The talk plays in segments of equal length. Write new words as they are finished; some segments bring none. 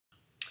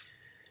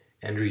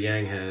Andrew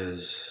Yang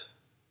has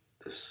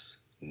this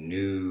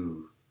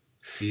new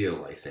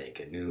feel, I think,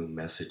 a new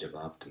message of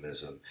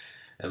optimism.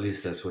 At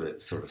least that's what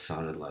it sort of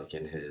sounded like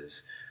in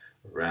his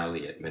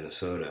rally at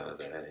Minnesota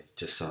that I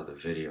just saw the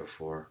video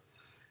for.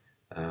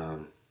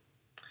 Um,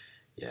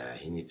 yeah,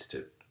 he needs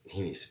to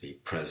be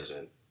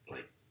president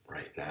like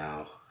right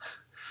now.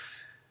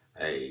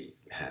 I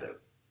had a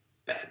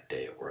bad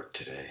day at work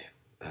today.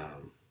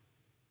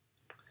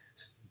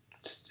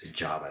 It's a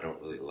job I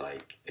don't really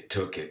like. I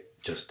took it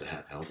just to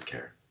have health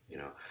care.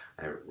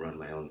 I run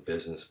my own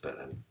business, but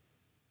I'm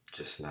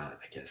just not,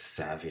 I guess,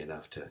 savvy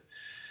enough to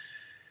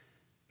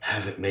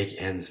have it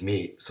make ends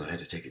meet. So I had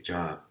to take a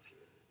job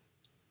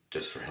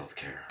just for health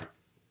care.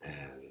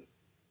 And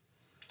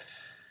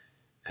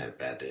I had a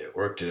bad day at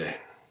work today.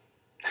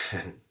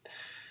 And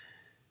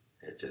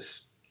it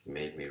just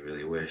made me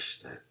really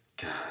wish that,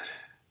 God,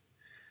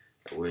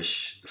 I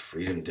wish the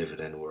freedom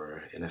dividend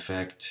were in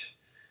effect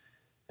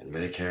and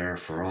Medicare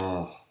for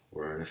all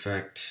were in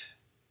effect.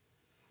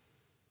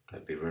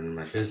 I'd be running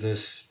my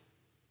business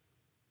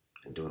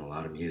and doing a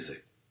lot of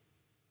music.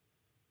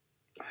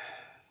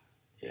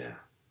 Yeah.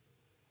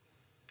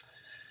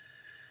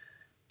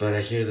 But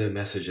I hear the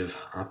message of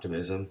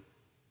optimism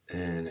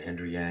in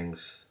Andrew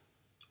Yang's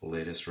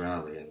latest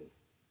rally, and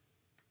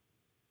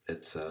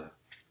it's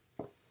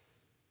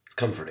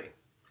comforting.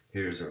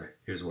 Here's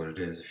what it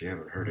is. If you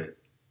haven't heard it,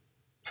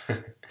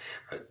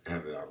 I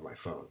have it on my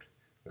phone.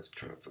 Let's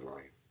turn up the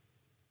volume.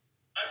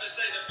 I have to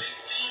say, the big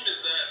theme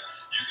is that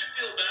you can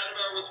feel bad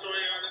about what's going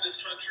on in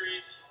this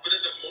country, but at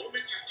the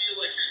moment you feel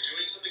like you're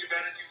doing something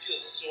about it, you feel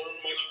so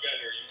much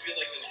better. You feel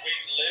like this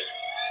weight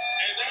lifts.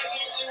 And that's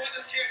hopefully what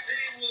this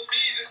campaign will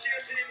be. This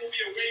campaign will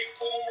be a way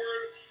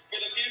forward for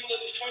the people in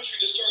this country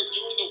to start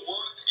doing the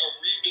work of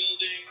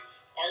rebuilding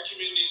our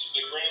communities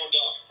from the ground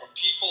up, from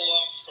people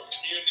up, from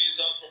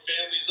communities up, from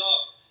families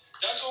up.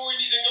 That's where we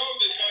need to go in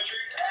this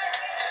country.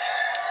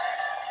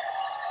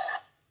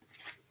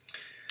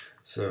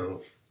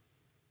 So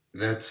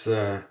that's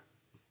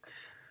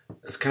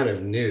kind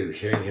of new,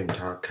 hearing him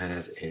talk kind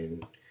of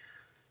in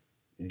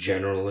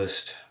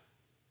generalist,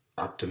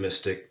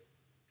 optimistic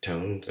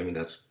tones. I mean,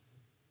 that's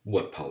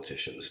what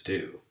politicians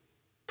do.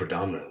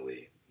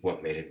 Predominantly,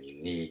 what made him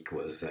unique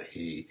was that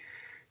he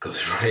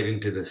goes right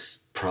into the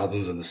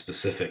problems and the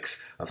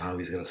specifics of how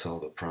he's going to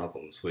solve the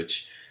problems,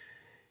 which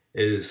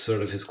is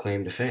sort of his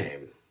claim to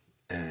fame.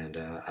 And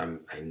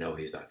I know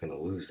he's not going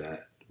to lose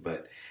that,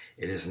 but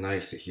it is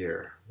nice to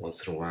hear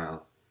once in a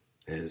while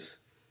his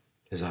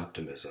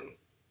optimism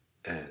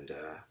and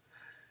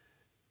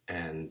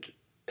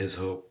his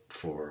hope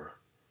for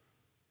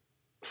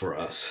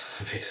us,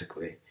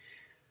 basically.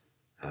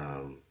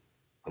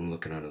 I'm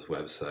looking on his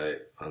website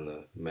on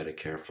the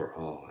Medicare for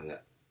All, and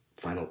that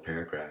final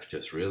paragraph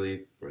just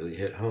really, really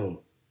hit home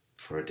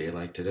for a day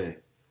like today,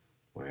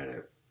 where I had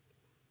a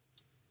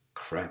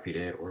crappy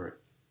day at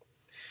work.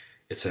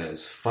 It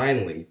says,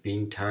 finally,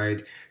 being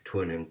tied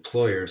to an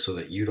employer so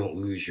that you don't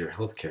lose your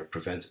health care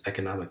prevents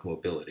economic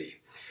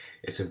mobility.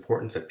 It's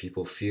important that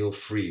people feel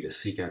free to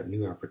seek out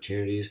new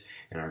opportunities,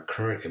 and our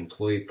current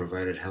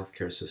employee-provided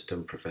healthcare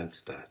system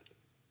prevents that.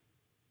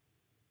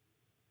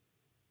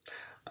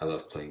 I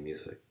love playing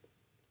music,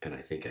 and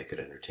I think I could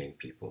entertain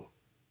people,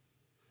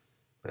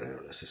 but I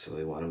don't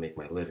necessarily want to make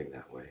my living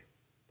that way.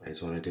 I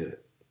just want to do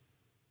it.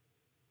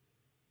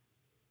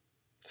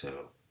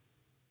 So,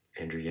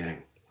 Andrew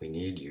Yang, we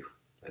need you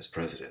as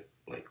president,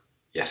 like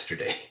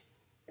yesterday.